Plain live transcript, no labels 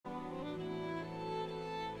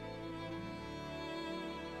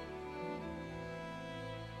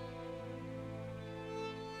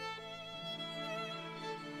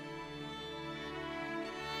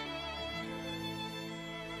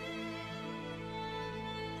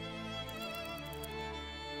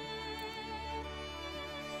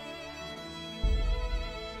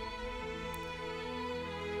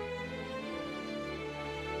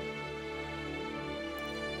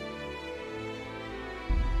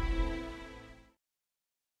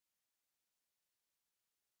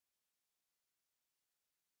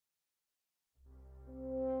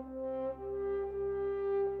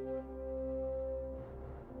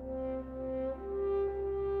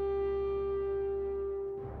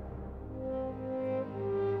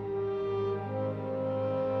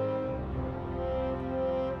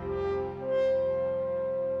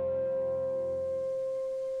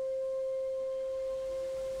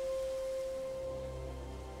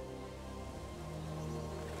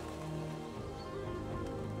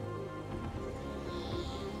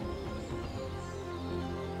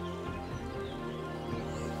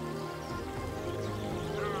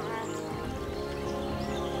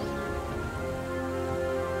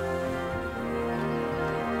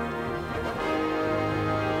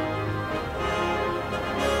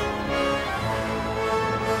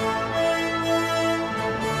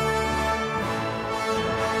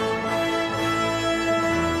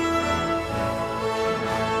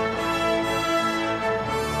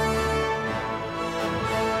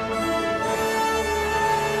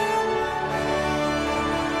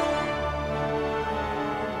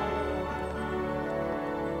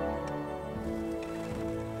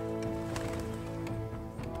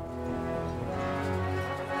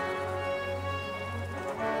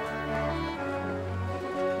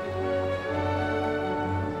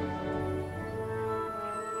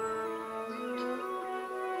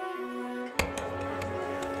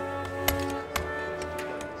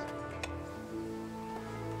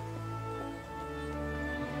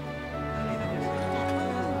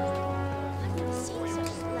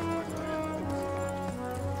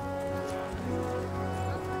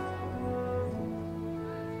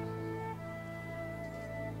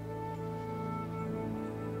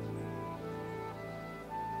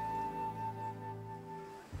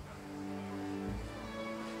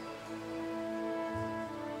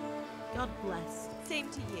God bless.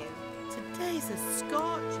 Same to you. Today's a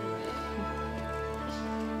scorcher.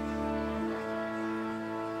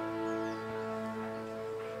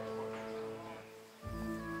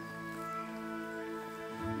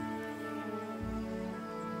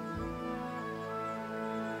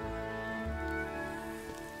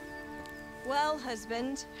 Well,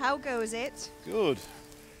 husband, how goes it? Good.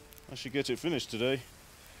 I should get it finished today.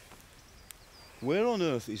 Where on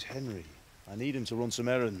earth is Henry? I need him to run some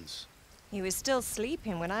errands. He was still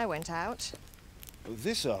sleeping when I went out. At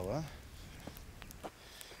this hour?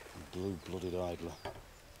 Blue-blooded idler.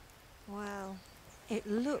 Well, it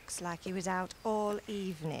looks like he was out all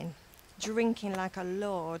evening, drinking like a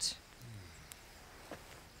lord.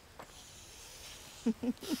 Go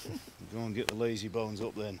and get the lazy bones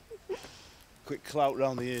up then. Quick clout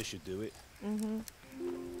round the ear should do it. Mm-hmm.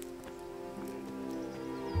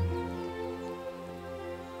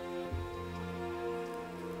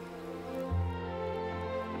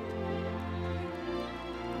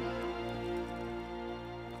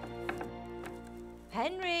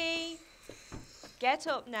 Henry! Get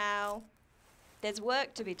up now. There's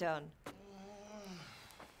work to be done.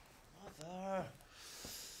 Mother.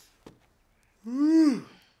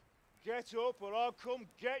 Get up or I'll come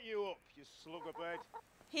get you up, you sluggerbed.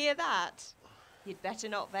 Hear that? You'd better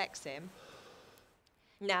not vex him.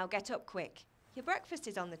 Now get up quick. Your breakfast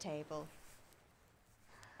is on the table.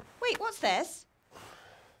 Wait, what's this?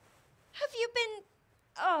 Have you been...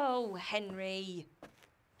 Oh, Henry.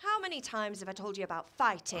 How many times have I told you about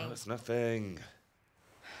fighting? Oh, it's nothing.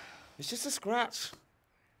 It's just a scratch.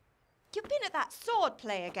 You've been at that sword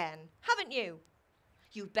play again, haven't you?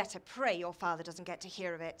 You'd better pray your father doesn't get to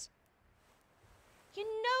hear of it. You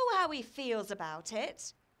know how he feels about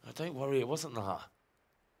it. Oh, don't worry, it wasn't that.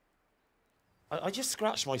 I just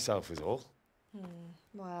scratched myself is all.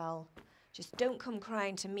 Well, just don't come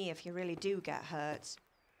crying to me if you really do get hurt.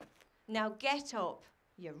 Now get up,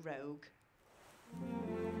 you rogue.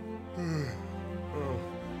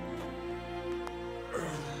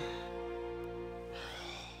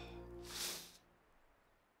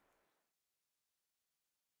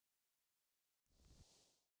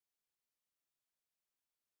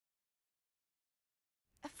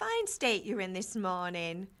 A fine state you're in this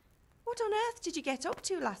morning. What on earth did you get up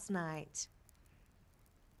to last night?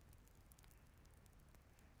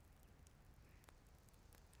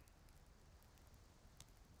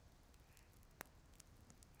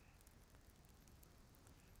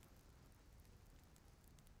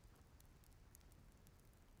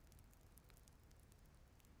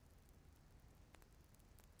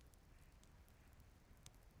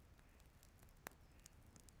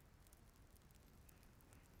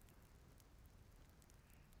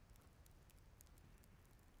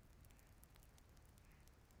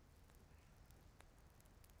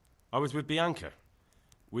 I was with Bianca.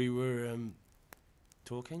 We were,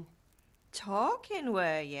 talking? Talking,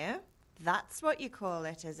 were you? That's what you call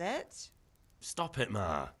it, is it? Stop it,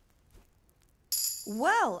 Ma.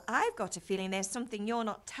 Well, I've got a feeling there's something you're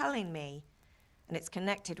not telling me. And it's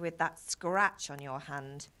connected with that scratch on your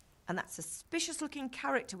hand. And that suspicious-looking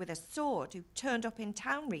character with a sword who turned up in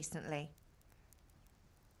town recently.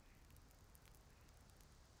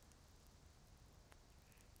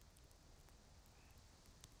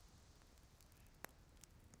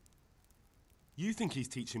 You think he's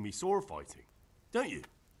teaching me sword fighting, don't you?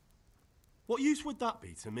 What use would that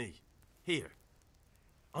be to me? Here.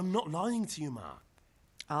 I'm not lying to you, Ma.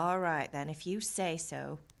 All right, then, if you say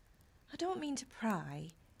so. I don't mean to pry,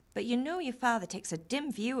 but you know your father takes a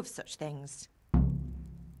dim view of such things.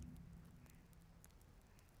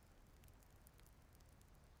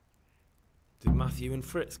 Did Matthew and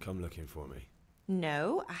Fritz come looking for me?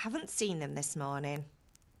 No, I haven't seen them this morning.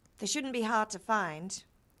 They shouldn't be hard to find.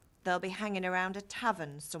 They'll be hanging around a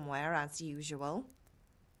tavern somewhere, as usual.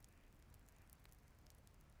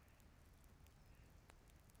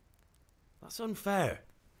 That's unfair.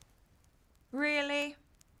 Really?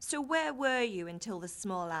 So where were you until the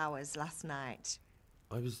small hours last night?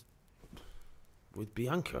 I was... with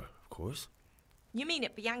Bianca, of course. You mean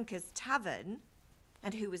at Bianca's tavern?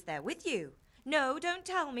 And who was there with you? No, don't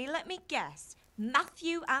tell me. Let me guess.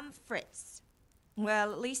 Matthew and Fritz.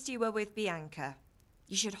 Well, at least you were with Bianca.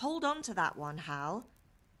 You should hold on to that one, Hal.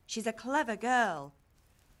 She's a clever girl.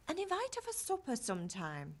 And invite her for supper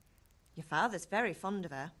sometime. Your father's very fond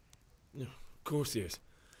of her. Yeah, of course he is.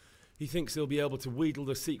 He thinks he'll be able to wheedle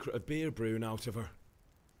the secret of beer brewing out of her.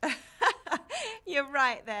 You're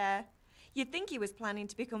right there. You'd think he was planning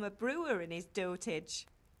to become a brewer in his dotage.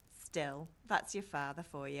 Still, that's your father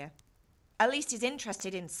for you. At least he's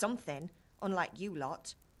interested in something, unlike you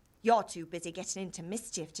lot. You're too busy getting into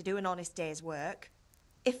mischief to do an honest day's work.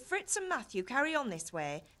 If Fritz and Matthew carry on this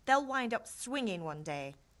way, they'll wind up swinging one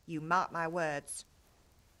day. You mark my words.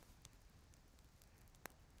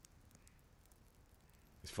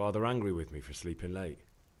 Is Father angry with me for sleeping late?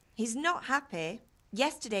 He's not happy.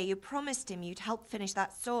 Yesterday you promised him you'd help finish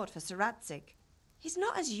that sword for Sir Radzig. He's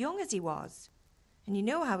not as young as he was. And you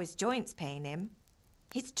know how his joints pain him.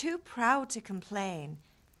 He's too proud to complain,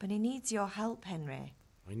 but he needs your help, Henry.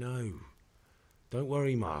 I know. Don't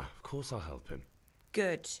worry, Ma. Of course I'll help him.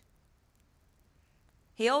 Good.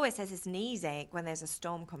 He always says his knees ache when there's a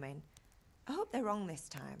storm coming. I hope they're wrong this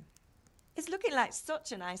time. It's looking like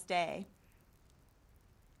such a nice day.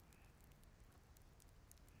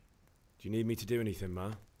 Do you need me to do anything,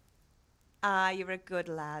 Ma? Ah, you're a good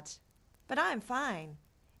lad. But I'm fine.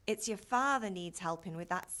 It's your father needs helping with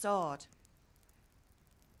that sword.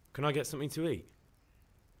 Can I get something to eat?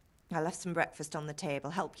 I left some breakfast on the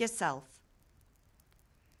table. Help yourself.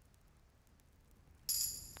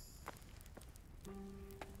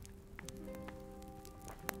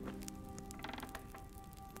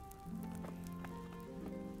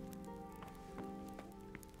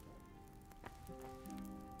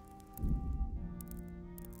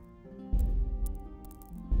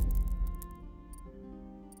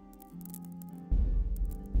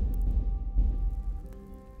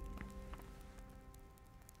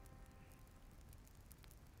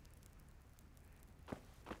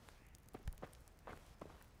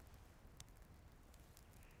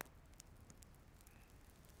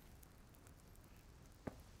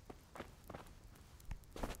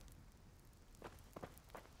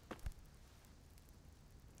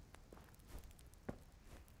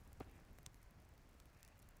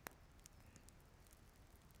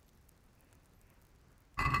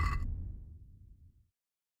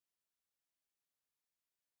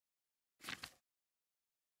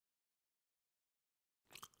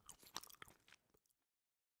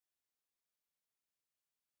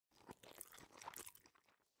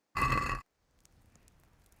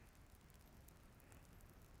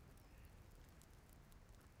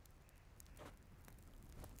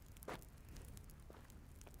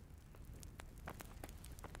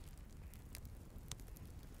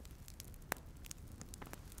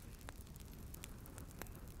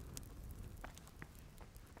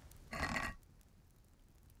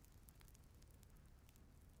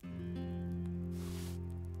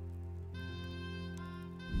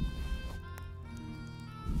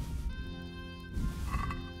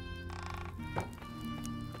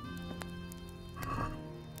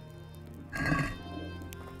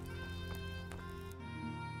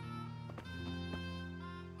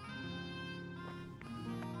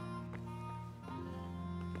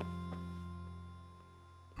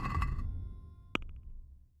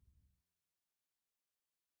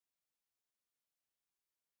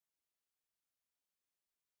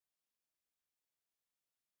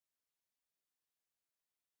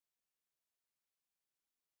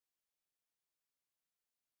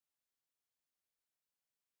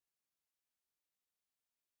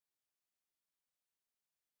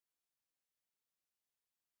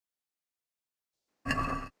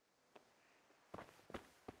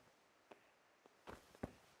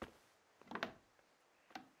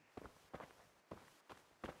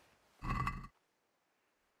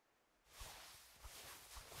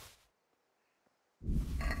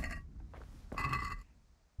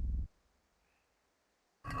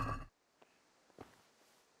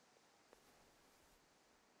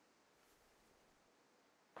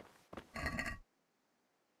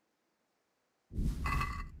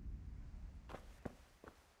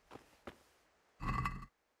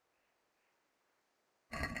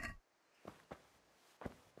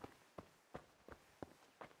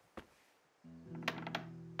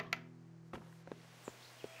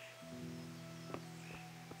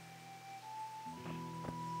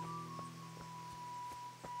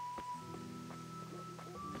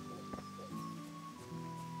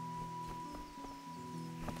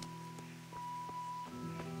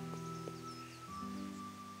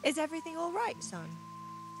 Is everything all right, son?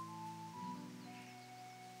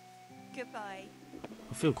 Goodbye.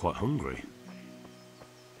 I feel quite hungry.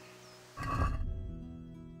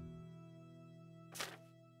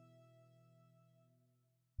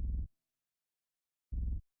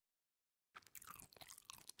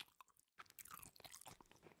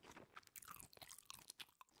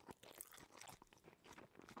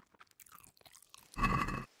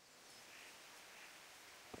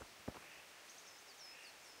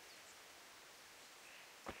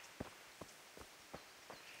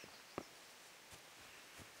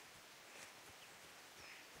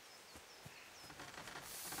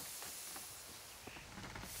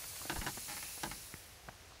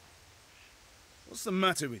 What's the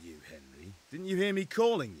matter with you, Henry? Didn't you hear me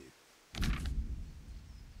calling you?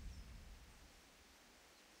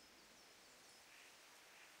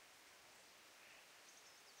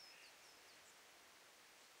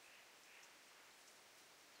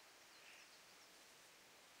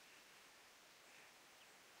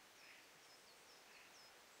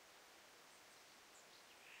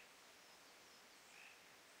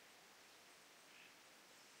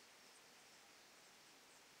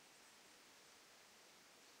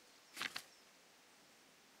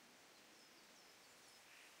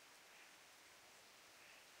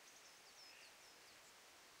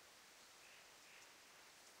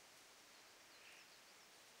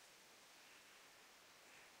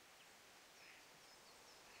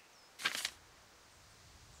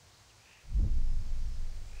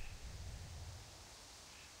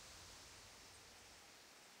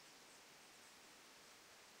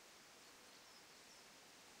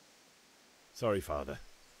 Sorry, Father.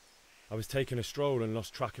 I was taking a stroll and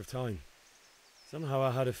lost track of time. Somehow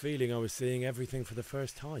I had a feeling I was seeing everything for the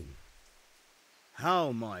first time.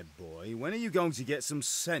 Hal, my boy, when are you going to get some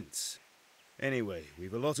sense? Anyway,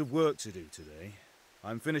 we've a lot of work to do today.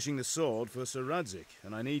 I'm finishing the sword for Sir Radzig,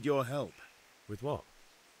 and I need your help. With what?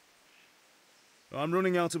 I'm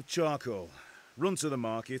running out of charcoal. Run to the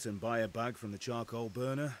market and buy a bag from the charcoal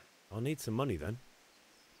burner. I'll need some money then.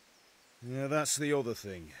 Yeah, that's the other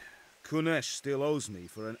thing. Kunesh still owes me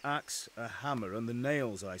for an axe, a hammer, and the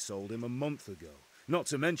nails I sold him a month ago. Not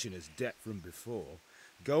to mention his debt from before.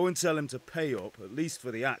 Go and tell him to pay up, at least for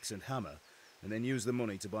the axe and hammer, and then use the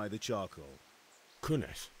money to buy the charcoal.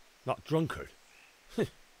 Kunesh? That drunkard?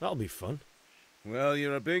 That'll be fun. Well,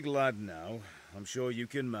 you're a big lad now. I'm sure you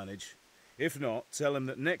can manage. If not, tell him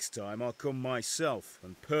that next time I'll come myself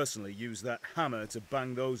and personally use that hammer to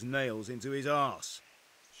bang those nails into his arse.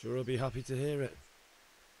 Sure I'll be happy to hear it.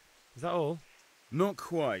 Is that all? Not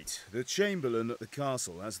quite. The Chamberlain at the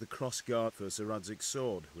castle has the crossguard for Sir Radzig's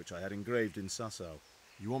sword, which I had engraved in Sasau.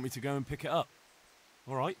 You want me to go and pick it up?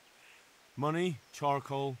 All right. Money,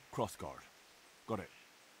 charcoal, crossguard. Got it.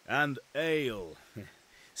 And ale.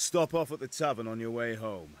 Stop off at the tavern on your way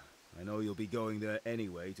home. I know you'll be going there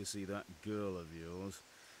anyway to see that girl of yours.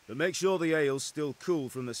 But make sure the ale's still cool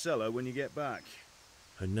from the cellar when you get back.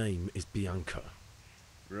 Her name is Bianca.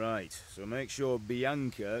 Right, so make sure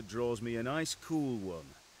Bianca draws me a nice cool one.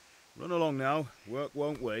 Run along now, work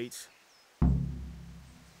won't wait.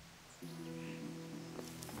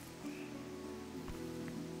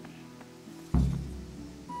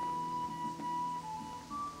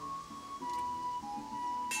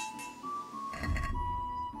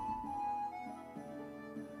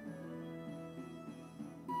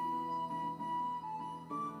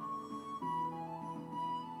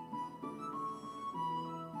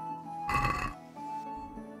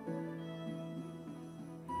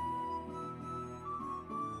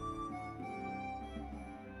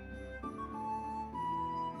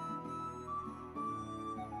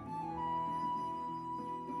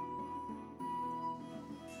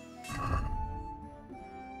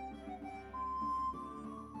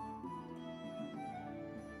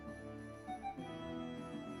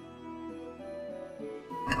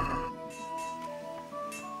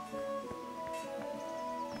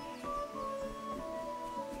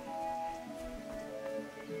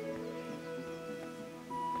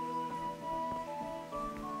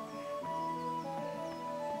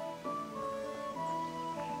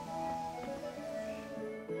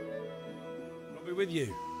 I'll be with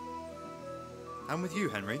you. I'm with you,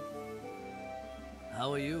 Henry.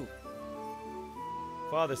 How are you?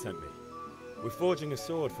 Father sent me. We're forging a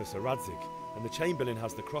sword for Sir Radzig, and the Chamberlain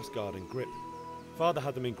has the crossguard and grip. Father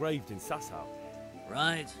had them engraved in Sasau.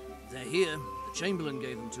 Right. They're here. The Chamberlain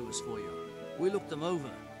gave them to us for you. We looked them over.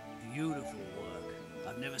 Beautiful work.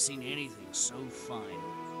 I've never seen anything so fine.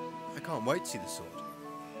 I can't wait to see the sword.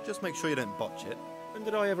 Just make sure you don't botch it. When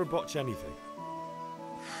did I ever botch anything?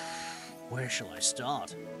 Where shall I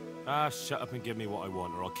start? Ah, shut up and give me what I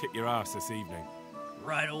want, or I'll kick your ass this evening.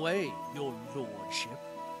 Right away, your lordship.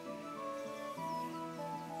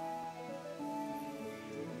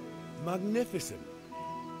 Magnificent.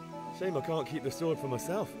 Shame I can't keep the sword for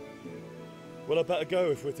myself. Well, I better go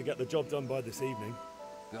if we're to get the job done by this evening.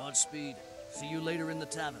 Godspeed. See you later in the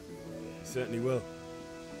tavern. You certainly will.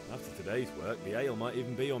 After today's work, the ale might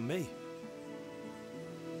even be on me.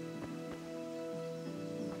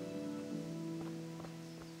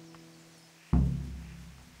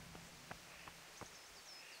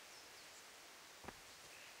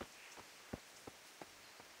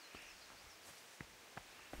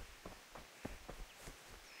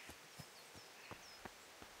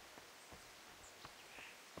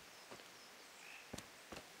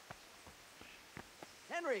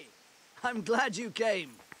 Henry! I'm glad you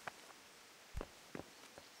came.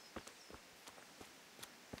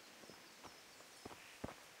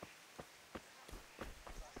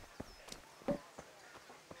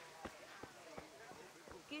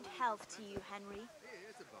 Good health to you, Henry.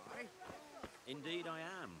 Indeed I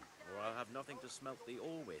am, or I'll have nothing to smelt the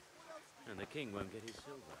ore with, and the king won't get his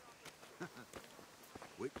silver.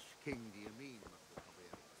 Which king do you mean, Master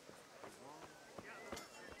Tobias?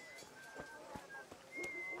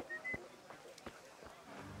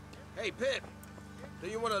 Hey, Pip! Do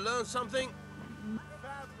you want to learn something?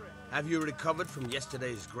 Have you recovered from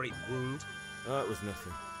yesterday's great wound? That was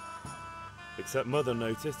nothing. Except Mother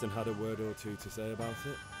noticed and had a word or two to say about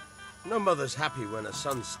it. No mother's happy when her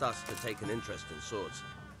son starts to take an interest in swords.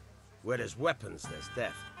 Where there's weapons, there's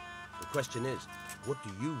death. The question is, what do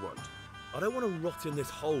you want? I don't want to rot in this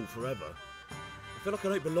hole forever. I feel like I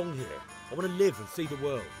don't belong here. I want to live and see the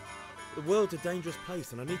world. The world's a dangerous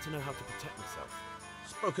place and I need to know how to protect myself.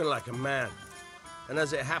 Spoken like a man. And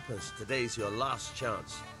as it happens, today's your last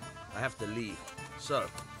chance. I have to leave. So,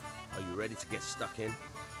 are you ready to get stuck in?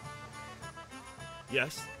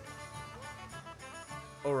 Yes.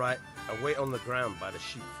 All right, I'll wait on the ground by the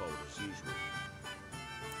sheepfold as usual.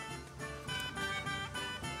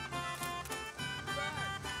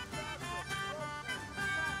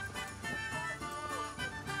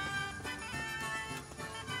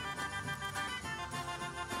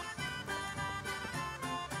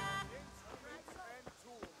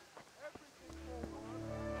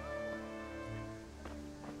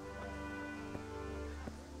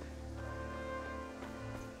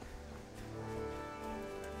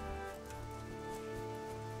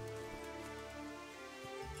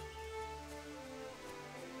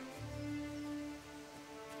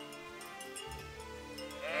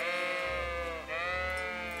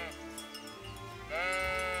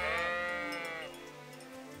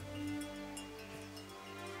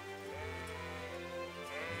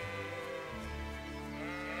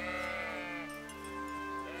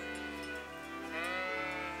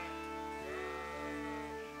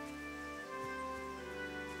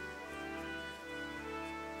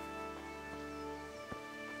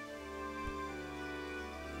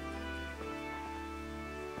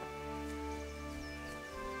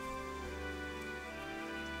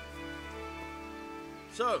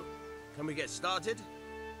 So, can we get started?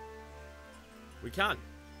 We can.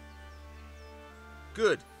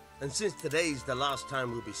 Good. And since today's the last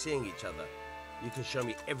time we'll be seeing each other, you can show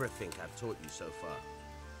me everything I've taught you so far.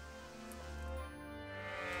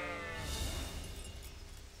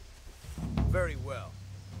 Very well.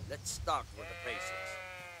 Let's start with the basics.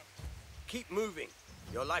 Keep moving.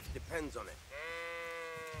 Your life depends on it.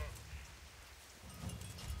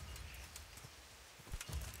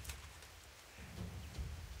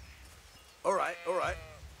 All right.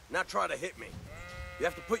 Now try to hit me. You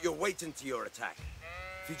have to put your weight into your attack.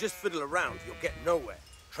 If you just fiddle around, you'll get nowhere.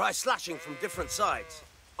 Try slashing from different sides.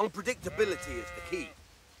 Unpredictability is the key.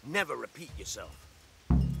 Never repeat yourself.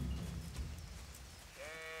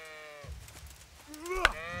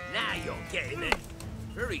 Now you're getting it.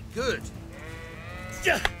 Very good.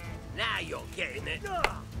 Now you're getting it.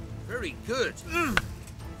 Very good.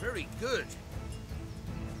 Very good.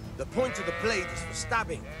 The point of the blade is for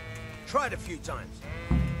stabbing. Try it a few times.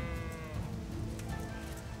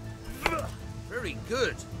 Very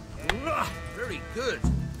good. Very good.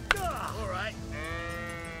 All right.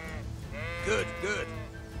 Good.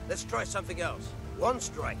 Let's try something else. One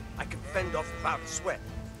strike, I can fend off without a sweat.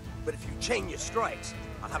 But if you chain your strikes,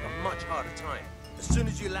 I'll have a much harder time. As soon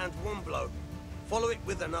as you land one blow, follow it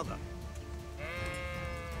with another.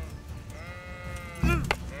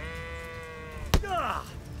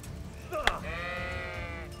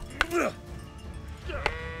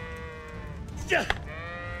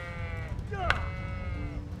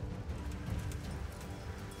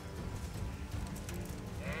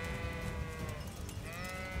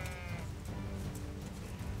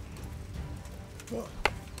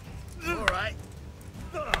 All right.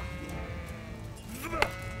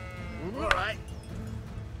 All right.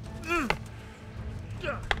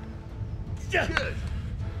 Good.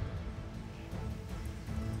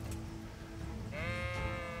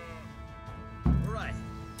 All right.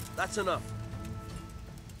 That's enough.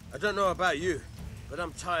 I don't know about you, but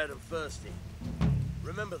I'm tired and thirsty.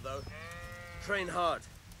 Remember though, train hard.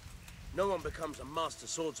 No one becomes a master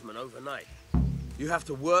swordsman overnight. You have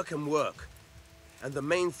to work and work. And the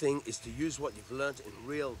main thing is to use what you've learned in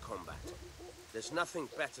real combat. There's nothing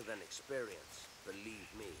better than experience, believe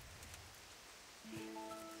me.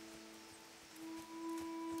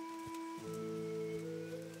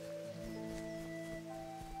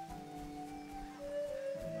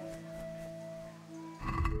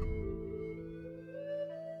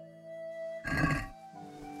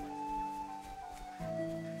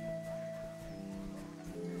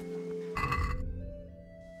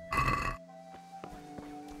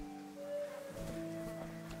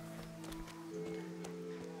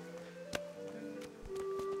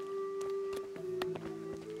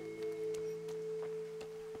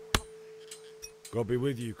 God be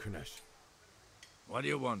with you, Kunesh. What do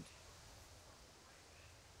you want?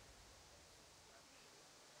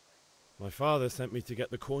 My father sent me to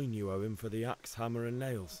get the coin you owe him for the axe, hammer, and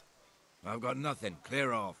nails. I've got nothing.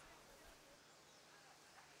 Clear off.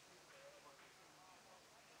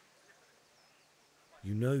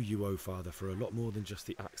 You know you owe father for a lot more than just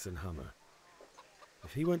the axe and hammer.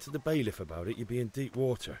 If he went to the bailiff about it, you'd be in deep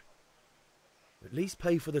water. At least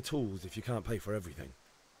pay for the tools if you can't pay for everything.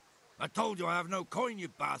 I told you I have no coin, you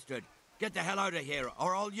bastard. Get the hell out of here,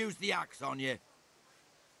 or I'll use the axe on you.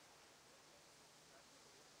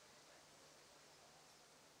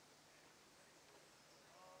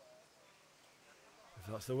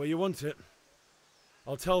 If that's the way you want it.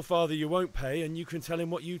 I'll tell father you won't pay, and you can tell him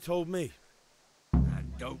what you told me.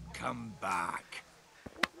 And don't come back.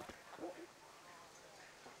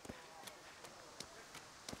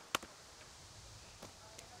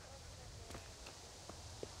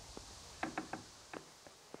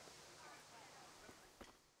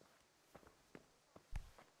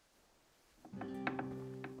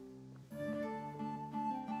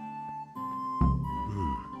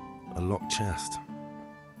 A locked chest.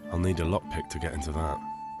 I'll need a lockpick to get into that.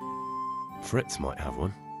 Fritz might have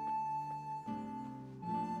one.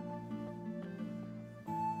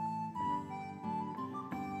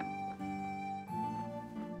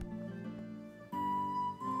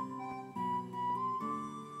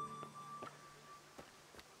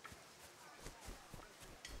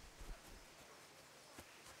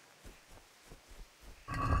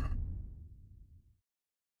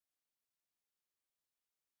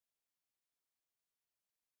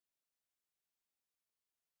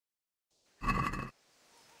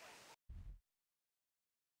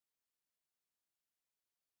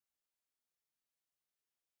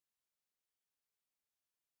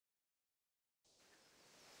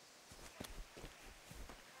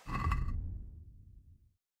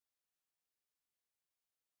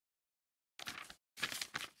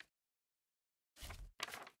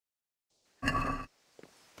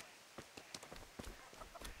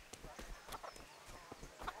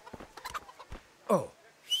 Oh.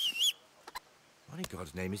 What in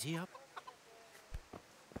God's name is he up?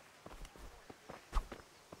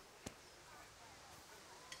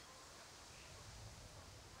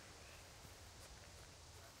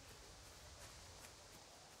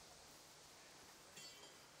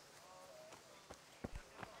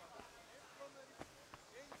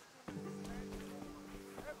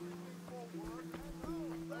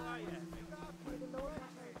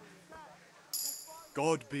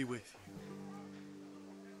 God be with you.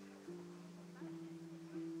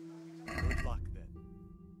 Good luck, then.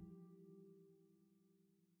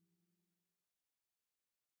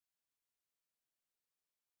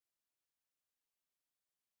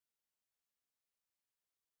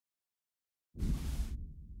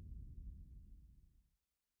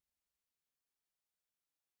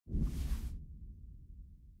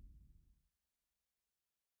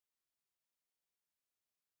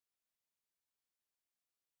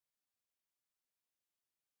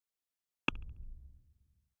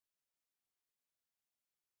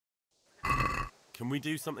 Can we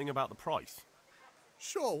do something about the price?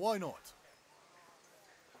 Sure, why not?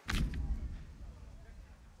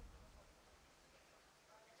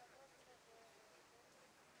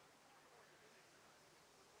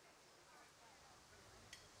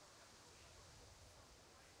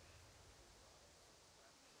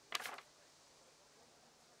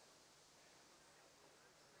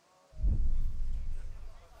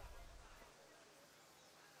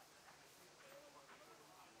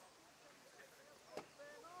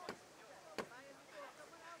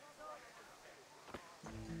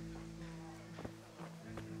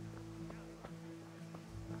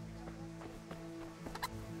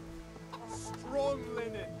 Strong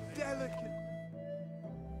linen, delicate.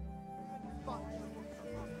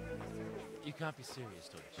 You can't be serious,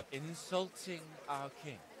 Deutsch. Insulting our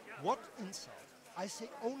king. What insult? I say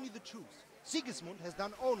only the truth. Sigismund has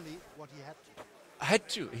done only what he had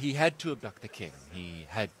to. He had to abduct the king. He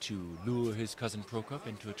had to lure his cousin Prokop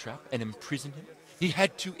into a trap and imprison him. He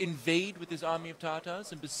had to invade with his army of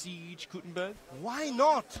Tatars and besiege Kuttenberg. Why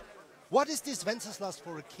not? What is this Wenceslas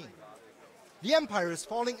for a king? The empire is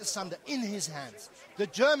falling asunder in his hands. The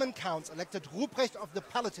German counts elected Ruprecht of the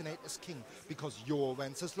Palatinate as king because your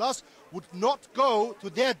Wenceslas would not go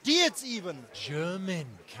to their deeds even. German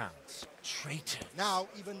counts. Traitors. Now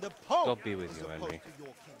even the Pope God be with you, Henry.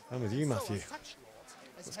 I'm with you, Matthew.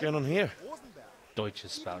 What's going on here? Deutsch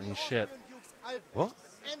is spouting shit. What?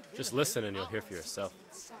 Just listen and you'll hear for yourself.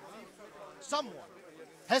 Someone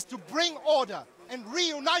has to bring order and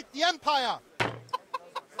reunite the empire.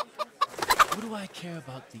 What do I care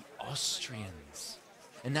about the Austrians?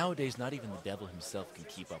 And nowadays, not even the devil himself can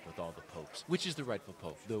keep up with all the popes. Which is the rightful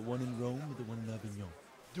pope? The one in Rome or the one in Avignon?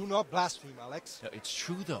 Do not blaspheme, Alex. No, it's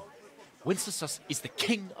true, though. Wenceslas is the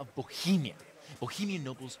king of Bohemia. Bohemian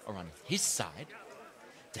nobles are on his side.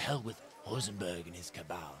 To hell with Rosenberg and his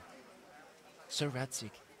cabal. Sir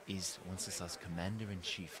Radzik is Wenceslas'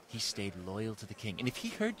 commander-in-chief. He stayed loyal to the king. And if he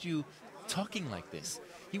heard you talking like this,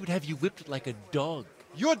 he would have you whipped like a dog.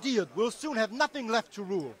 Your dear will soon have nothing left to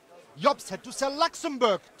rule. Jobst had to sell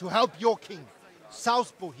Luxembourg to help your king.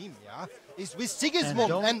 South Bohemia is with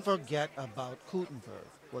Sigismund And don't forget about Kuttenberg,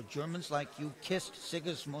 where Germans like you kissed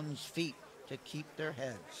Sigismund's feet to keep their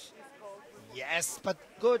heads. Yes, but...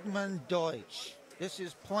 Goodman Deutsch, this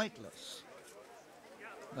is pointless.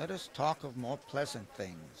 Let us talk of more pleasant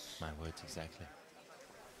things. My words exactly.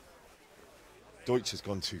 Deutsch has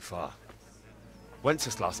gone too far.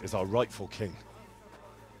 Wenceslas is our rightful king.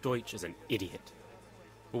 Deutsch is an idiot.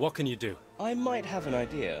 But what can you do? I might have an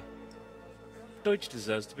idea. Deutsch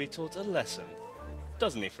deserves to be taught a lesson.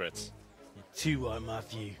 Doesn't he, Fritz? You're too right,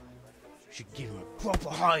 Matthew. Should give him a proper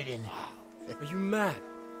hiding. Are you mad?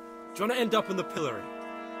 Do you want to end up in the pillory?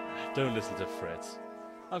 Don't listen to Fritz.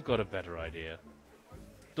 I've got a better idea.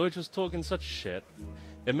 Deutsch was talking such shit,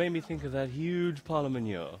 it made me think of that huge parliament.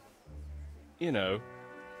 You know,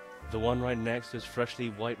 the one right next to his freshly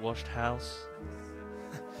whitewashed house.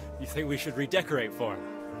 You think we should redecorate for him?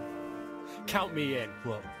 Count me in.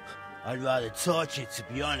 Well, I'd rather torch it, to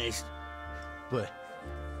be honest. But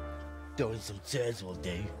throwing some turds will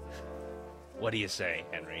do. What do you say,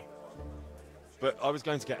 Henry? But I was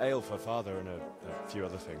going to get ale for father and a few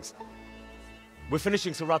other things. We're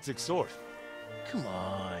finishing Sir Radzig's sword. Come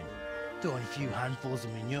on. Throwing a few handfuls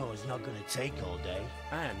of manure is not going to take all day.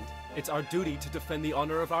 And it's our duty to defend the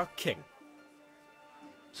honor of our king.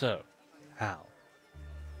 So, Hal,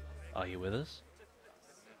 are you with us?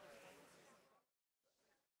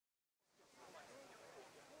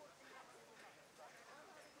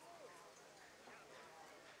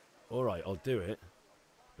 All right, I'll do it.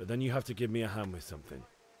 But then you have to give me a hand with something.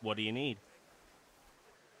 What do you need?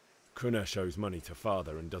 Krunner owes money to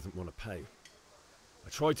father and doesn't want to pay. I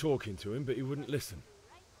tried talking to him, but he wouldn't listen.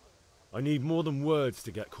 I need more than words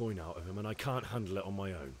to get coin out of him, and I can't handle it on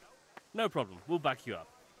my own. No problem, we'll back you up.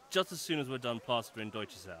 Just as soon as we're done plastering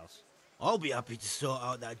Deutsch's house. I'll be happy to sort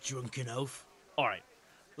out that drunken oaf. Alright,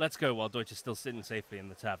 let's go while Deutsch is still sitting safely in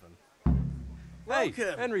the tavern. Hey,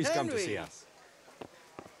 Henry's come to see us.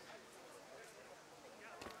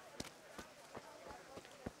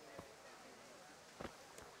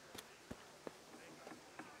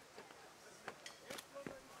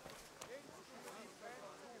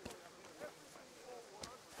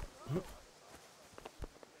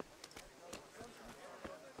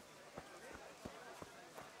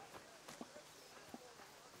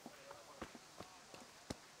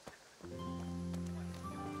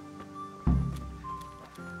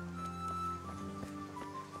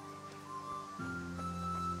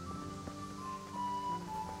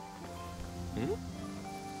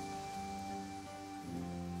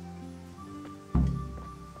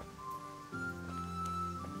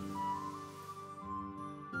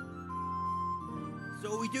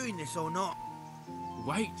 So are we doing this or not?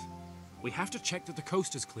 Wait. We have to check that the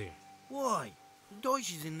coast is clear. Why?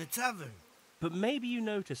 Deutsch is in the tavern. But maybe you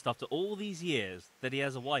noticed after all these years that he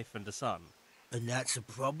has a wife and a son. And that's a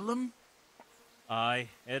problem? Aye,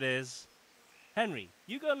 it is. Henry,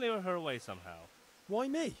 you go and lure her away somehow. Why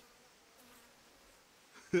me?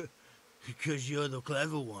 Because you're the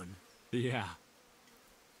clever one. Yeah.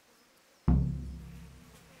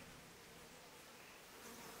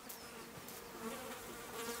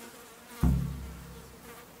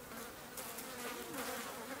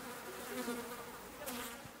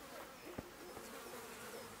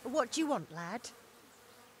 What do you want, lad?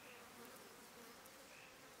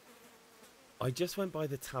 I just went by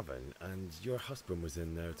the tavern and your husband was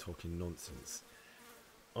in there talking nonsense.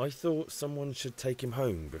 I thought someone should take him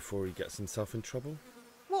home before he gets himself in trouble.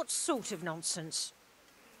 What sort of nonsense?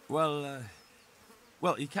 Well,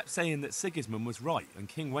 he kept saying that Sigismund was right and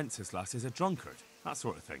King Wenceslas is a drunkard, that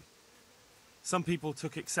sort of thing. Some people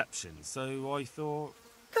took exception, so I thought...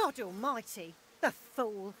 God almighty, the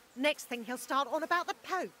fool. Next thing he'll start on about the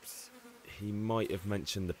popes. He might have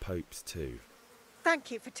mentioned the popes too.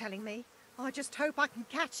 Thank you for telling me. I just hope I can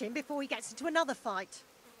catch him before he gets into another fight.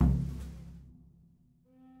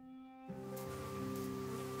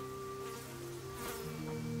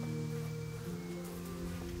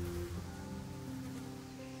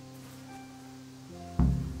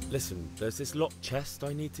 Listen, there's this locked chest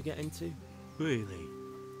I need to get into. Really?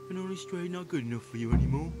 An honest trade not good enough for you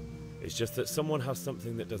anymore? It's just that someone has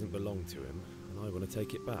something that doesn't belong to him, and I want to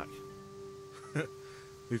take it back.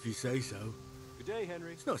 If you say so. Good day,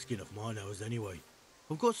 Henry. It's not skin off my nose anyway.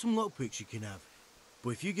 I've got some lockpicks you can have. But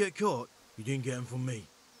if you get caught, you didn't get them from me.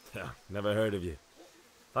 Never heard of you.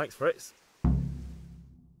 Thanks, Fritz.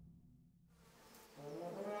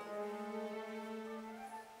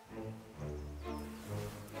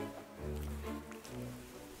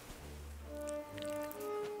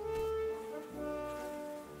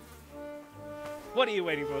 What are you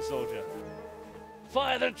waiting for, soldier?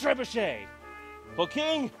 Fire the trebuchet! For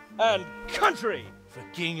king and country! For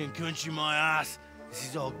king and country, my ass. This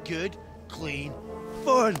is all good, clean,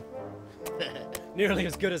 fun. Nearly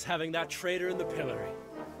as good as having that traitor in the pillory.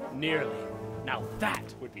 Nearly. Now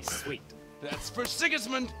that would be sweet. That's for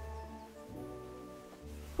Sigismund.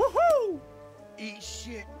 Woohoo! Eat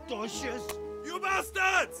shit, doshes. You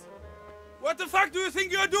bastards! What the fuck do you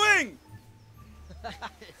think you're doing?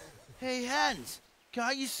 Hey, Hans,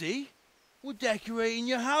 can't you see? We're decorating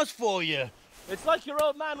your house for you. It's like your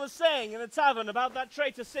old man was saying in the tavern about that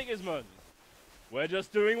traitor Sigismund. We're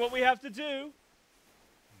just doing what we have to do.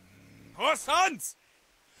 Horse Hans!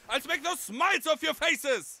 I'll make those smiles off your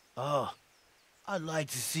faces! Oh, I'd like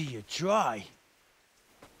to see you try.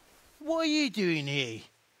 What are you doing here,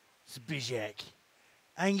 Zbigniew?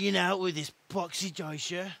 Hanging out with this poxy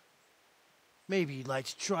Deutscher? Maybe you'd like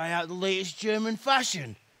to try out the latest German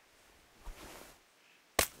fashion.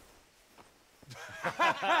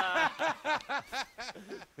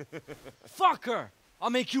 Fucker!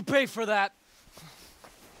 I'll make you pay for that.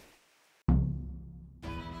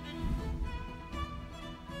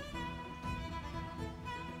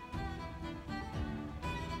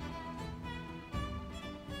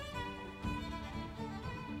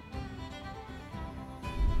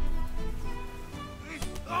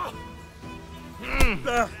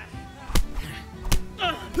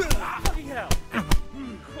 Fucking hell!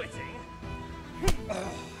 Quitting.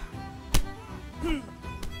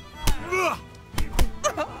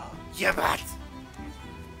 Jebbat!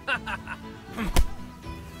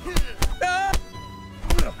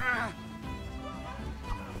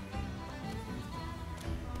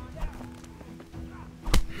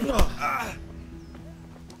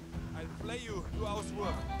 I'll play you to house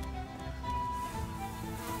work.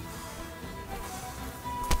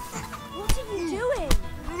 What are you doing?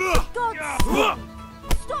 For God's sake!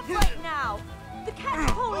 Stop right now! The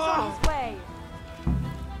cat's paw is on his way!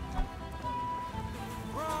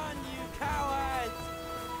 Run, you cowards!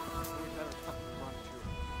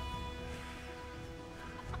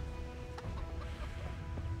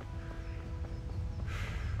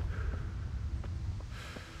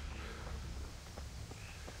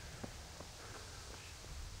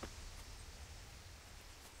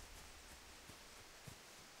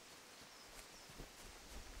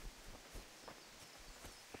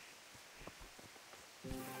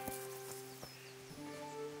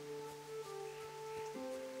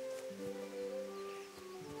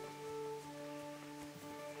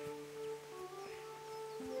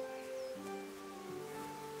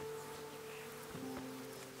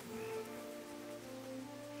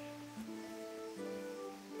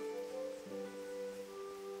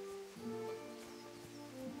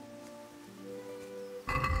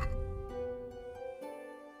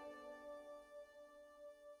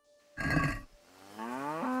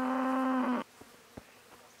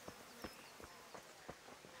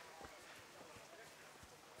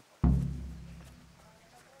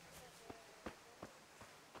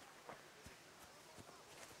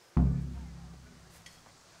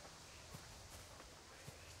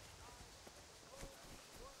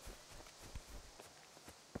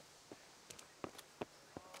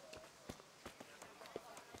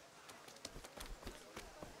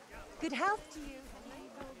 Good health to you.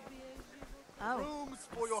 Oh. Rooms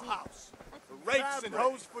for your house. Rakes and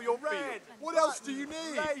hoes for your field. What else do you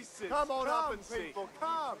need? Laces. Come on up Come, and see. people,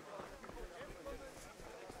 come.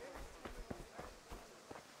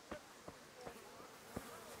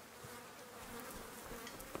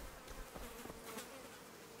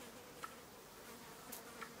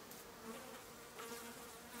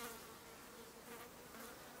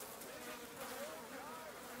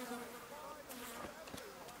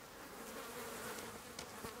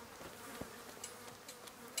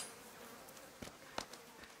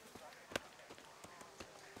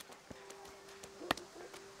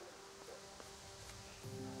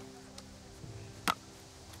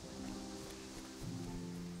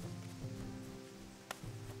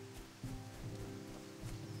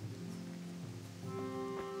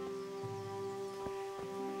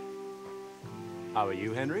 How are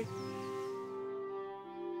you, Henry?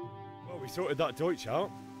 Well, we sorted that Deutsch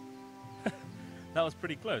out. That was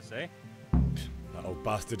pretty close, eh? That old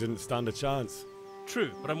bastard didn't stand a chance.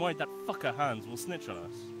 True, but I'm worried that fucker Hans will snitch on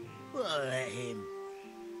us. Well, let him.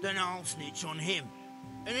 Then I'll snitch on him.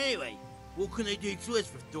 And anyway, what can they do to us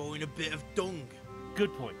for throwing a bit of dung?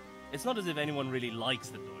 Good point. It's not as if anyone really likes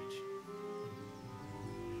the Deutsch.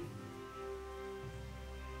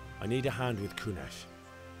 I need a hand with Kunesh.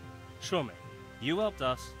 Sure, mate. You helped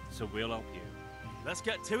us, so we'll help you. Let's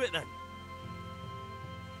get to it then.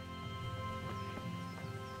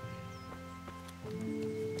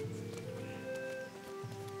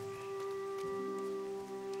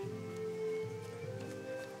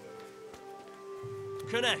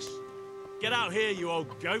 Kunesh, get out here, you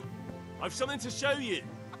old goat. I've something to show you.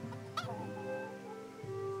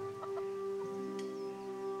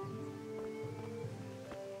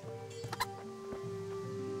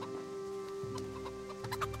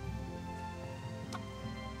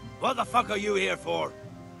 What the fuck are you here for?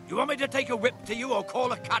 You want me to take a whip to you or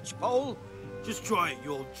call a catchpole? Just try it,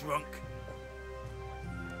 you old drunk.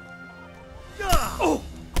 Oh!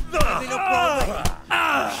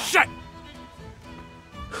 Shit!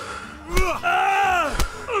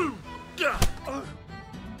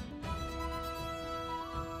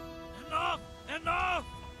 Enough! Enough!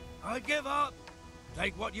 I give up.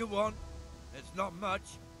 Take what you want. It's not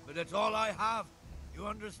much, but it's all I have. You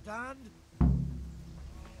understand?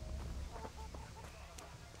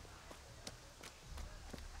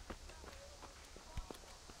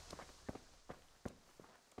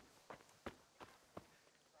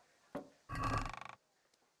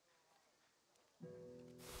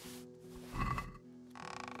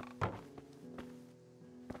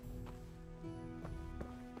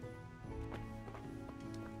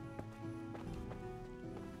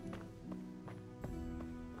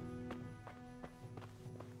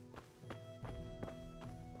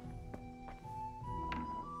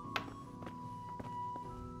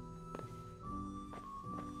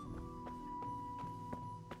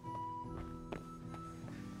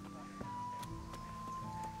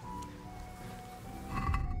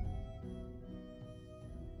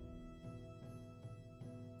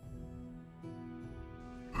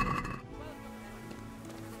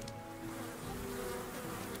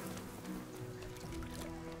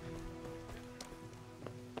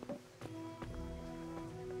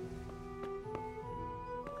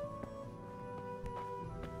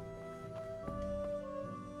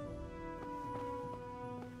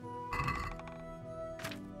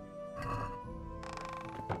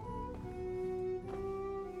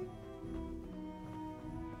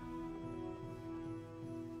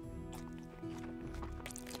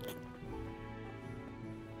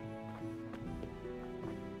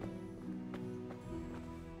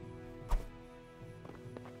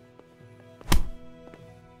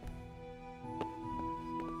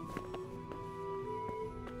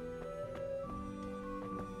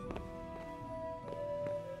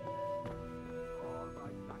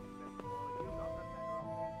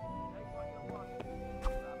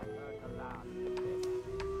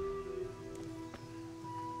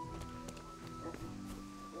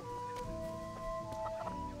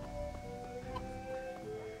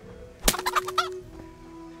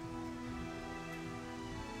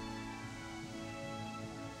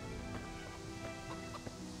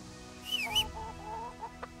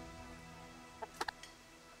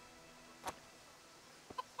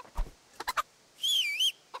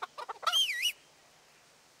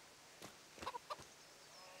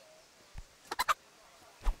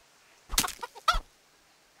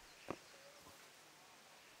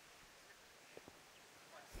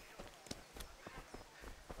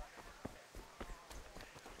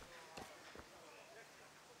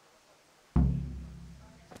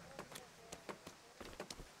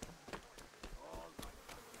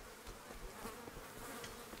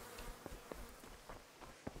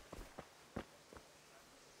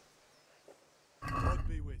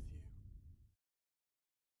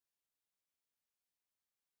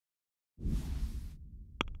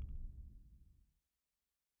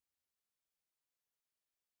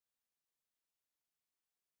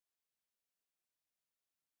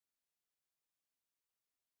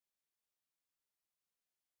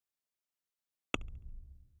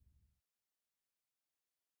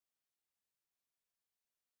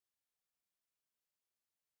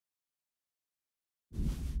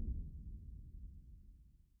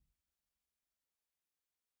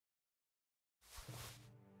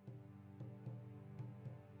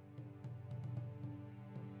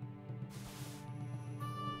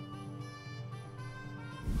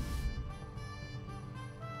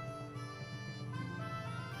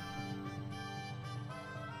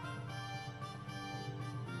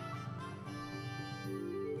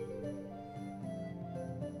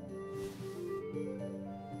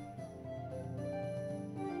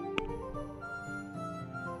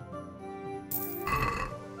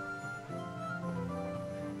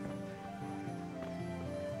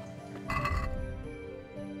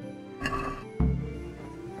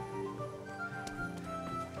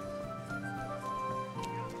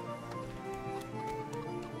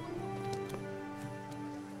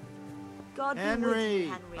 God be with Henry, you,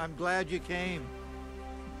 Henry. I'm glad you came.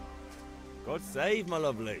 God save, my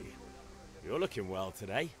lovely. You're looking well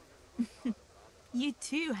today. You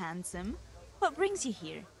too, handsome. What brings you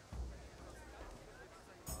here?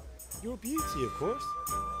 Your beauty, of course.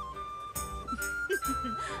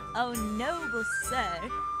 Oh, noble sir.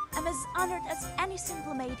 I'm as honored as any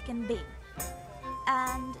simple maid can be.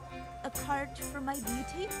 And apart from my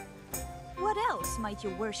beauty, what else might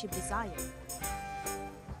your worship desire?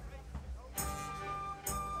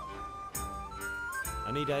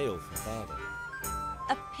 I need ale for father.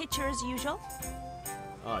 A pitcher as usual?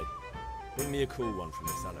 Aye. Bring me a cool one from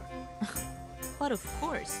the cellar. But of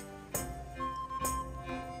course.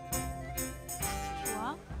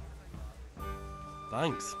 What?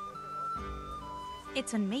 Thanks.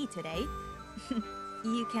 It's on me today.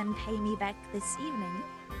 You can pay me back this evening.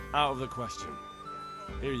 Out of the question.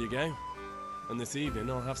 Here you go. And this evening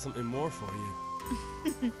I'll have something more for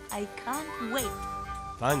you. I can't wait.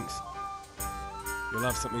 Thanks. You'll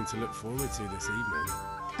have something to look forward to this evening.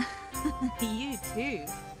 You too.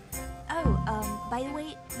 Oh, by the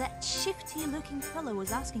way, that shifty-looking fellow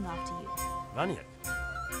was asking after you. Vaniac?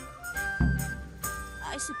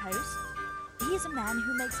 I suppose. He's a man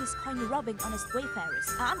who makes his coin robbing honest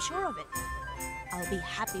wayfarers. I'm sure of it. I'll be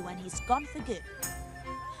happy when he's gone for good.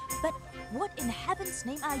 But what in heaven's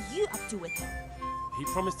name are you up to with him? He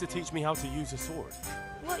promised to teach me how to use a sword.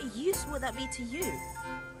 What use would that be to you?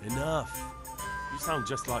 Enough. You sound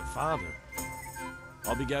just like father.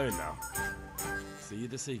 I'll be going now. See you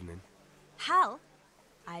this evening. Hal,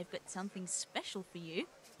 I've got something special for you.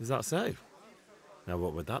 Is that so? Now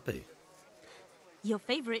what would that be? Your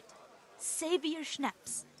favorite Savior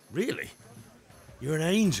Schnapps. Really? You're an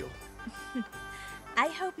angel. I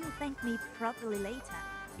hope you'll thank me properly later.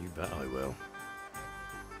 You bet I will.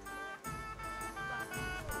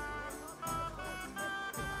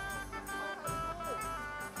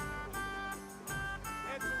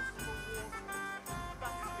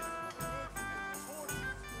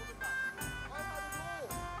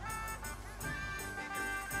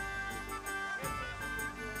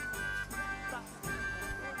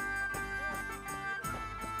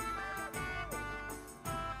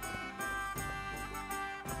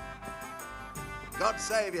 God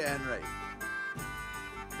save you, Henry.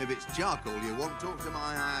 If it's charcoal you want, talk to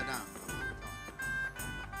my hired hand.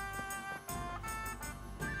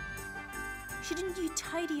 Shouldn't you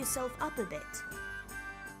tidy yourself up a bit?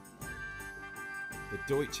 The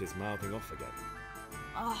Deutsch is mouthing off again.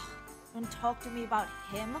 Oh, don't talk to me about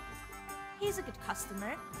him. He's a good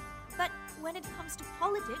customer, but when it comes to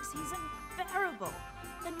politics, he's unbearable.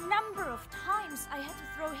 The number of times I had to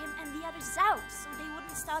throw him and the others out so they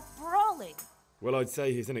wouldn't start brawling. Well, I'd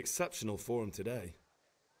say he's in exceptional form today.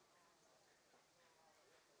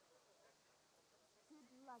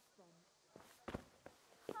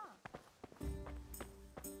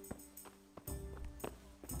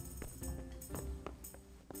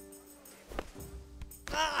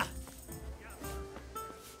 Ah!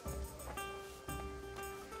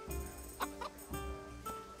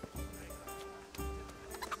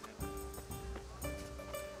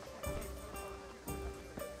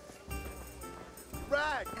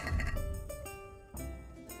 Rag!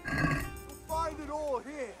 You'll find it all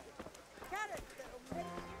here.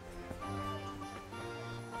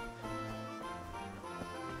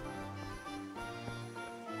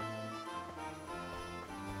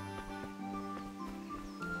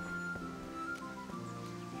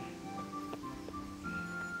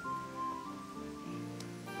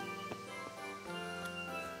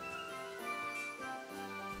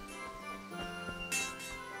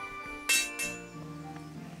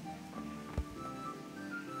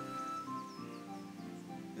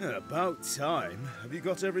 Yeah, about time. Have you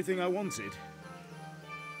got everything I wanted?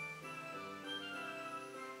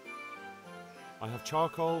 I have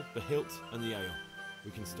charcoal, the hilt, and the ale. We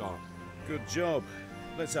can start. Good job.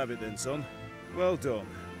 Let's have it then, son. Well done.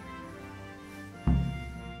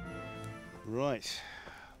 Right.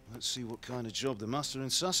 Let's see what kind of job the master in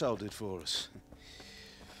Sasau did for us.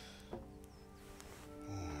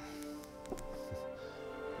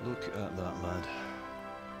 Look at that, lad.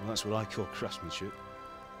 Well, that's what I call craftsmanship.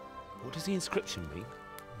 What does the inscription mean?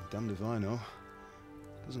 Damned if I know.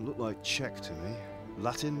 Doesn't look like Czech to me.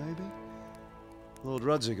 Latin, maybe? Lord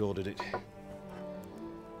Radzig ordered it.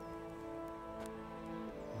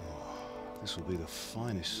 Oh, this will be the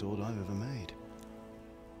finest sword I've ever made.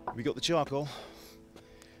 We got the charcoal?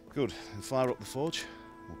 Good. Then fire up the forge.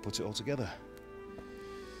 We'll put it all together.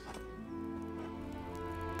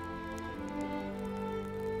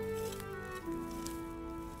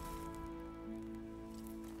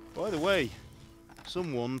 By the way,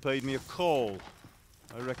 Someone paid me a call.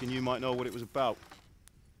 I reckon you might know what it was about.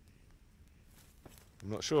 I'm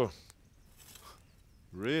not sure.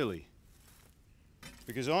 Really?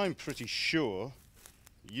 Because I'm pretty sure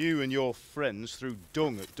you and your friends threw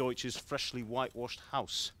dung at Deutsch's freshly whitewashed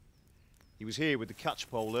house. He was here with the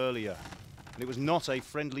catchpole earlier, and it was not a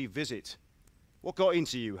friendly visit. What got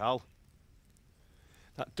into you, Hal?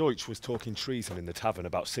 That Deutsch was talking treason in the tavern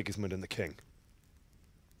about Sigismund and the king.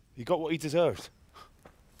 He got what he deserved.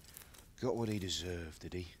 Got what he deserved,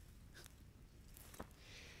 did he?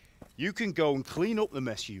 You can go and clean up the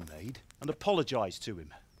mess you made and apologise to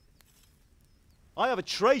him. I have a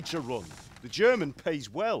trade to run. The German pays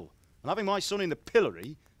well, and having my son in the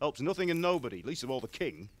pillory helps nothing and nobody, least of all the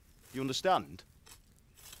king. You understand?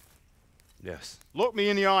 Yes. Look me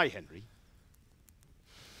in the eye, Henry.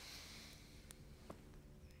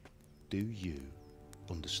 Do you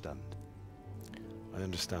understand? I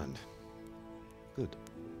understand. Good.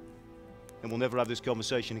 Then we'll never have this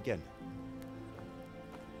conversation again.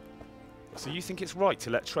 So you think it's right to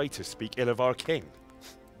let traitors speak ill of our king?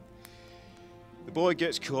 The boy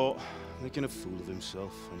gets caught, making a fool of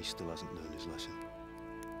himself, and he still hasn't learned his lesson.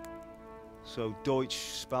 So Deutsch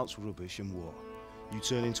spouts rubbish, and what? You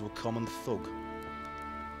turn into a common thug.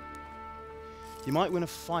 You might win a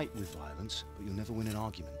fight with violence, but you'll never win an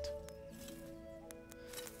argument.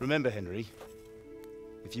 Remember, Henry,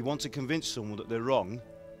 if you want to convince someone that they're wrong,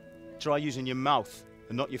 try using your mouth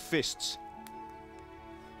and not your fists.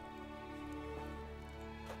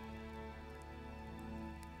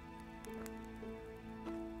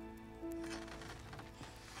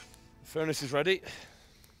 The furnace is ready.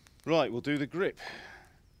 Right, we'll do the grip.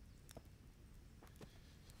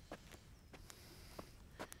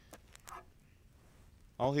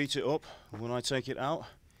 I'll heat it up, and when I take it out,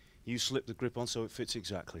 you slip the grip on so it fits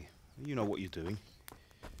exactly. You know what you're doing.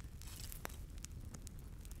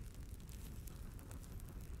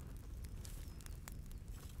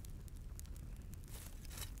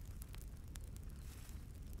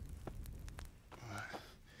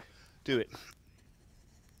 Do it.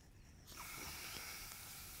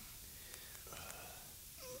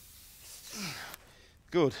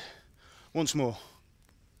 Good. Once more.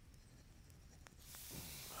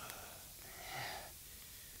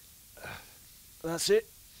 That's it.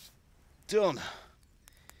 Done.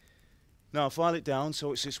 Now file it down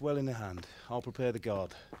so it sits well in the hand. I'll prepare the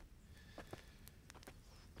guard.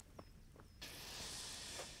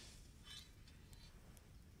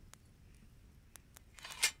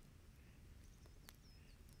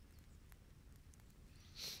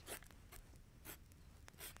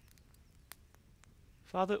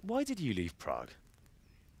 Father, why did you leave Prague?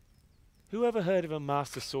 Who ever heard of a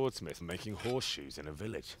master swordsmith making horseshoes in a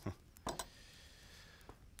village?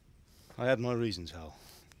 I had my reasons, Hal.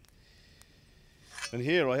 And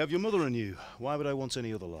here I have your mother and you. Why would I want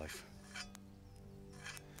any other life?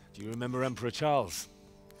 Do you remember Emperor Charles?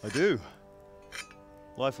 I do.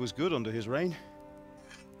 Life was good under his reign.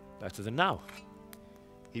 Better than now.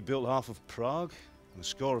 He built half of Prague and a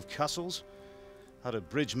score of castles, had a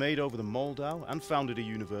bridge made over the Moldau, and founded a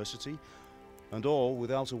university, and all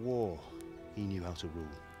without a war. He knew how to rule.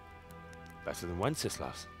 Better than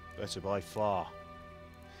Wenceslas. Better by far.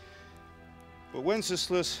 But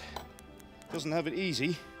Wenceslas doesn't have it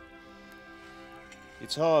easy.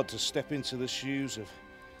 It's hard to step into the shoes of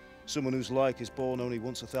someone whose like is born only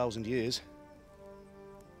once 1,000 years.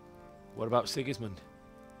 What about Sigismund?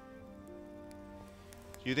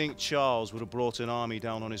 Do you think Charles would have brought an army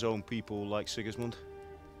down on his own people like Sigismund?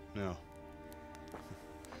 No.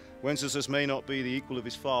 Wenceslas may not be the equal of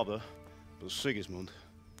his father, but Sigismund,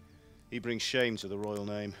 he brings shame to the royal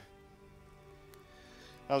name.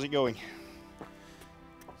 How's it going?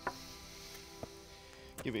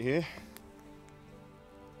 Give it here,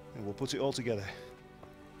 and we'll put it all together.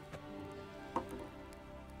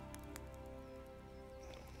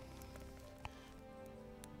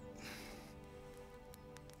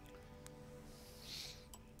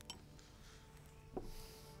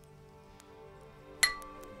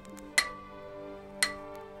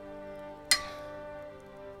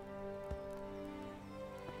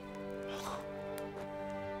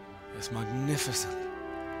 It's magnificent.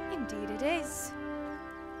 Indeed it is.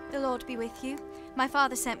 The Lord be with you. My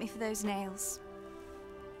father sent me for those nails.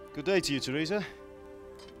 Good day to you, Teresa.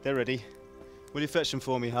 They're ready. Will you fetch them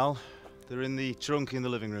for me, Hal? They're in the trunk in the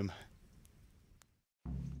living room.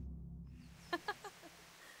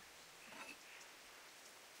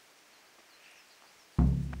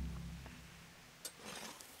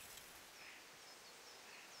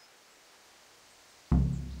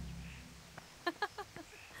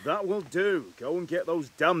 That will do. Go and get those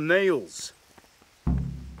damn nails.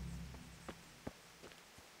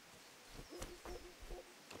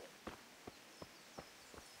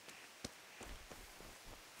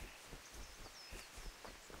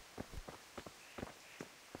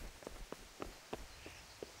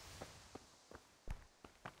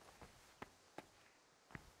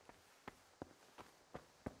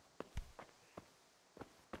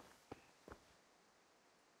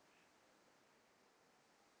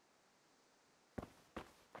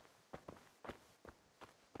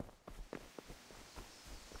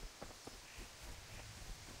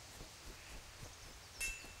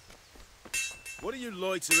 What are you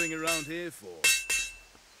loitering around here for?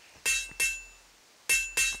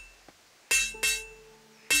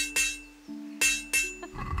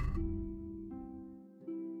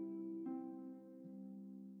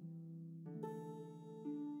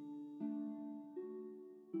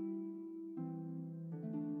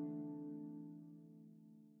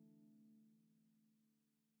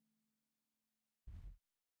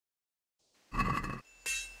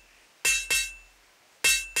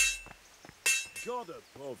 God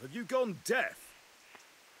above, have you gone deaf?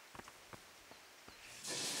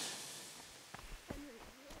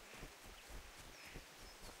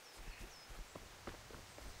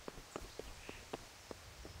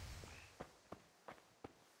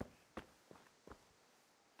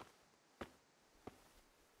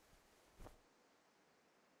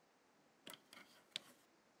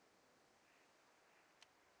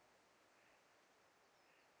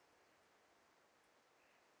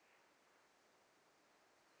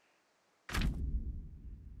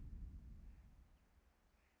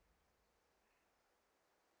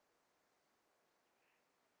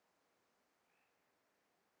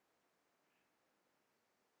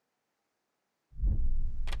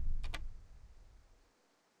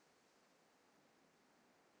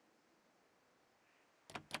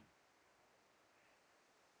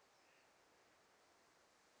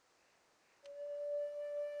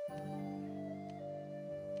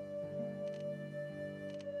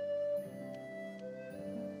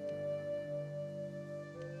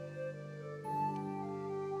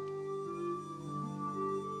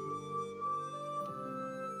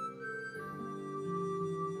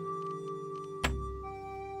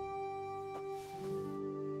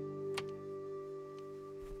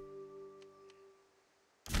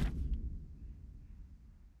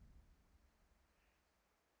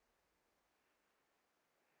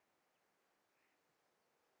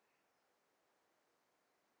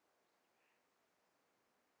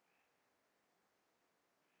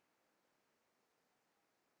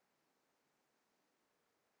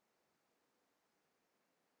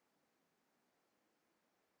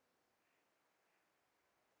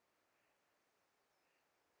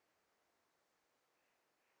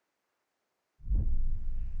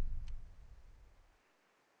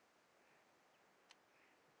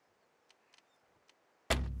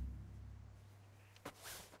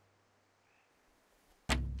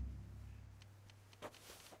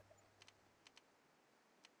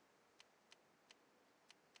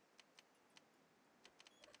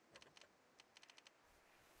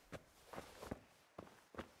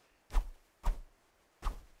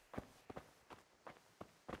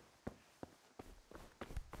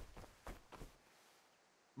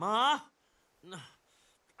 Ma?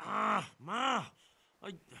 Ma!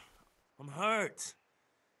 I'm hurt.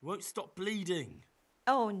 It won't stop bleeding.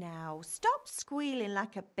 Oh, now, stop squealing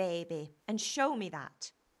like a baby and show me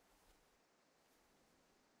that.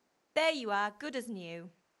 There you are, good as new.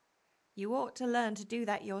 You ought to learn to do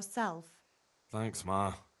that yourself. Thanks,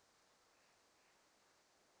 Ma.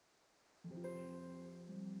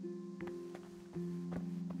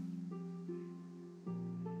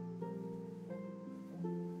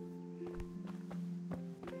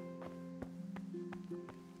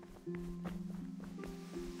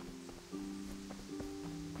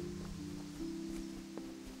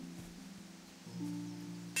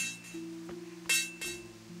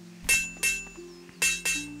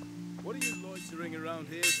 What are you loitering around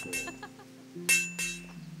here for?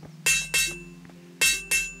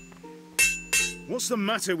 What's the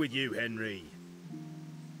matter with you, Henry?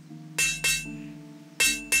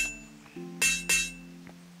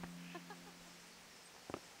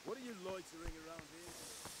 What are you loitering around here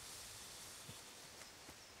for?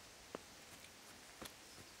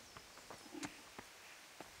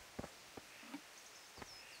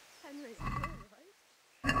 Henry, are you all right?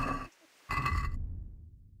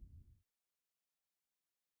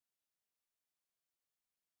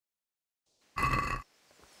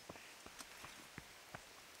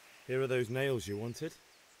 Here are those nails you wanted.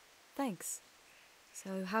 Thanks.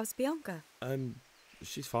 So, how's Bianca?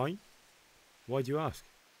 She's fine. Why do you ask?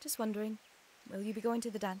 Just wondering, will you be going to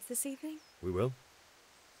the dance this evening? We will.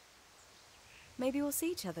 Maybe we'll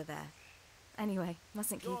see each other there. Anyway,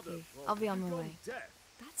 mustn't keep you. I'll be on my way.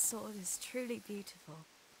 That sword is truly beautiful.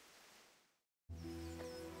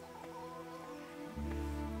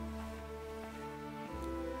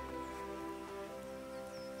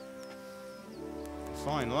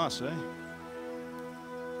 Fine lass, eh?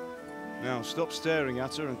 Now, stop staring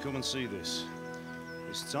at her and come and see this.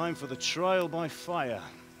 It's time for the trial by fire.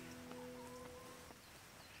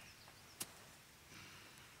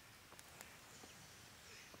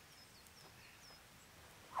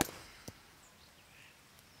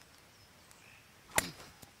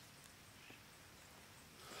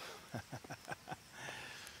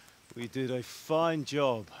 We did a fine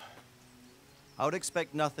job. I would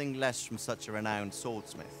expect nothing less from such a renowned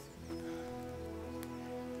swordsmith.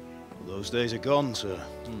 Well, those days are gone, sir.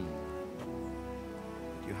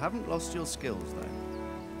 You haven't lost your skills, though.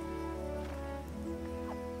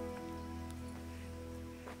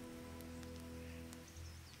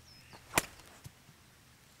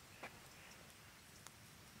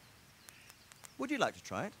 Would you like to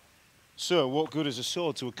try it? Sir, what good is a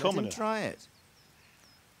sword to a commoner? Let him try it.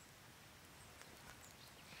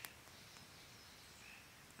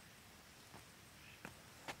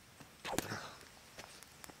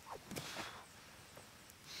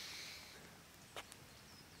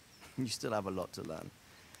 You still have a lot to learn.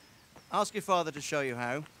 Ask your father to show you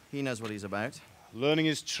how. He knows what he's about. Learning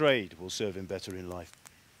his trade will serve him better in life,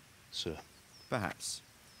 sir. Perhaps.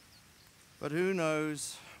 But who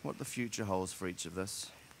knows what the future holds for each of us.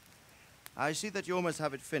 I see that you almost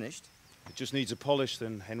have it finished. It just needs a polish,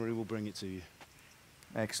 then Henry will bring it to you.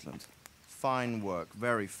 Excellent. Fine work,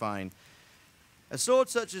 very fine. A sword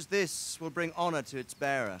such as this will bring honor to its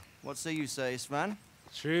bearer. What say you, Svan?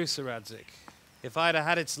 True, Sir Radzik. If I'd have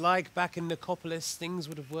had its like back in Nicopolis, things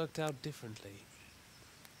would have worked out differently.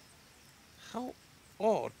 How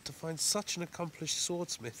odd to find such an accomplished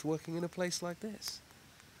swordsmith working in a place like this.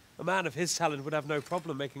 A man of his talent would have no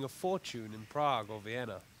problem making a fortune in Prague or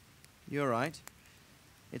Vienna. You're right.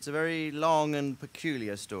 It's a very long and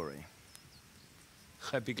peculiar story.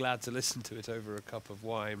 I'd be glad to listen to it over a cup of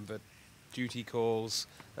wine, but duty calls,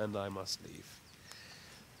 and I must leave.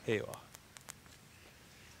 Here you are.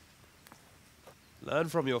 Learn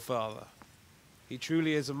from your father. He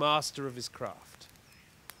truly is a master of his craft.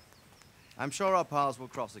 I'm sure our paths will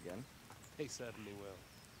cross again. He certainly will.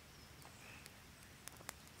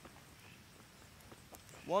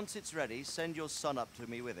 Once it's ready, send your son up to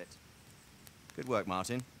me with it. Good work,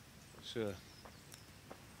 Martin. Sir.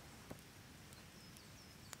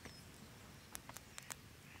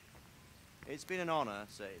 It's been an honor,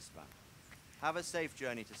 Sir Isvan. Have a safe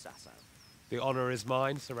journey to Sasau. The honor is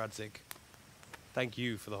mine, Sir Radzik. Thank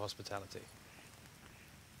you for the hospitality.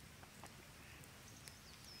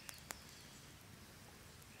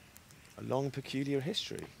 A long, peculiar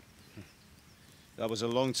history. That was a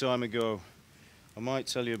long time ago. I might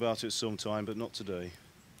tell you about it sometime, but not today.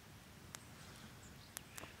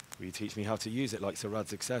 Will you teach me how to use it, like Sir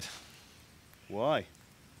Radzik said? Why?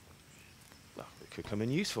 Well, it could come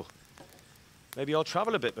in useful. Maybe I'll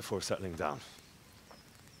travel a bit before settling down.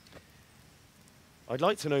 I'd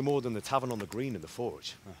like to know more than the tavern on the green and the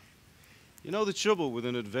forge. You know the trouble with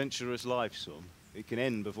an adventurous life, son? It can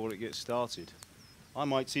end before it gets started. I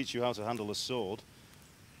might teach you how to handle a sword,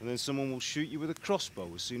 and then someone will shoot you with a crossbow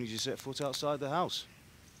as soon as you set foot outside the house.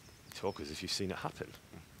 You talk as if you've seen it happen.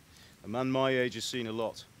 A man my age has seen a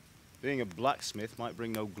lot. Being a blacksmith might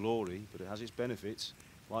bring no glory, but it has its benefits,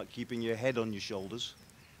 like keeping your head on your shoulders.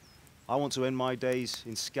 I want to end my days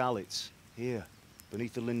in Skalitz, here,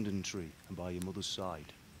 beneath the linden tree and by your mother's side.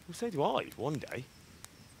 Well, so do I, one day.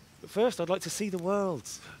 But first, I'd like to see the world,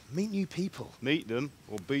 meet new people. Meet them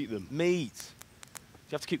or beat them? Meet. Do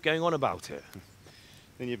you have to keep going on about it?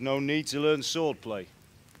 Then you've no need to learn swordplay.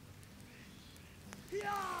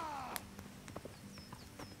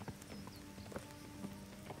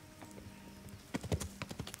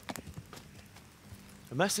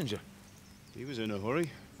 A messenger. He was in a hurry.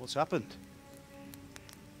 What's happened?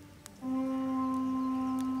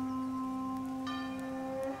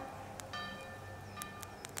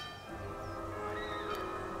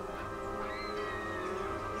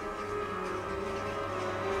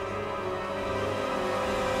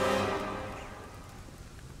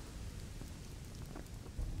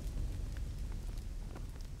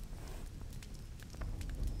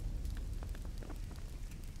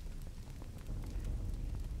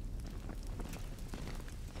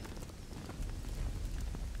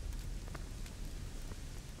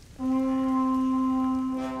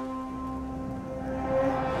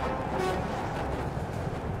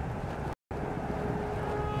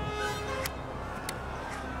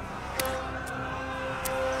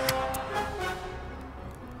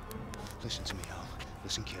 Listen to me, Al.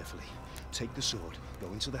 Listen carefully. Take the sword, go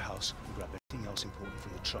into the house, and grab anything else important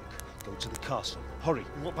from the trunk. Go to the castle. Hurry.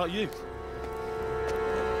 What about you?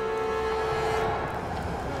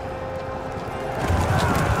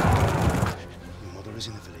 Your mother is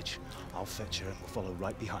in the village. I'll fetch her and we'll follow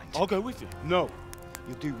right behind. I'll go with you. No.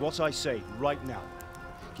 You'll do what I say right now.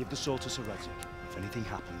 Give the sword to Sir Radzik. If anything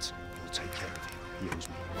happens, he'll take care of you. He owes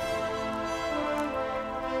me.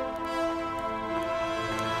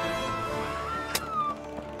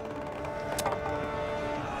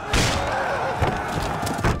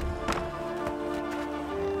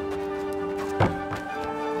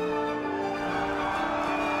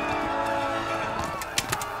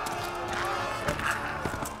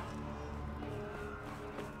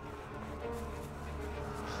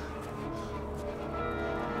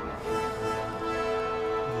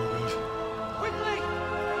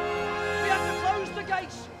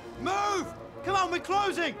 Come on, we're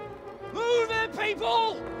closing! Move it,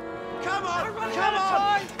 people! Come on! We're running Come out of on!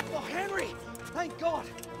 time! Oh, Henry! Thank God!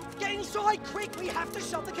 Get inside, quick! We have to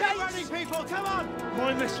shut the gates! Get running, people! Come on!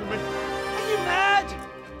 Mind this for me. Are you mad?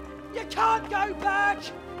 You can't go back!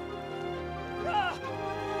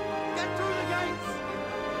 Get through the gates!